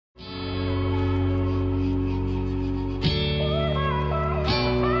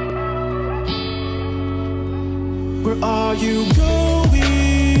are you going?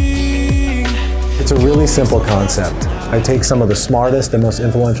 It's a really simple concept. I take some of the smartest and most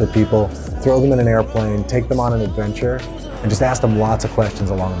influential people, throw them in an airplane, take them on an adventure, and just ask them lots of questions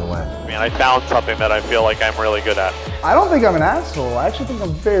along the way. I mean, I found something that I feel like I'm really good at. I don't think I'm an asshole. I actually think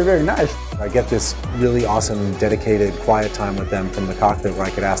I'm very, very nice. I get this really awesome, dedicated, quiet time with them from the cockpit where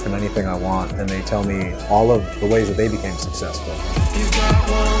I could ask them anything I want, and they tell me all of the ways that they became successful. You've got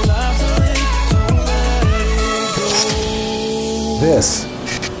one life to live, don't let it go. This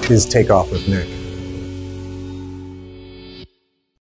is Take Off with Nick.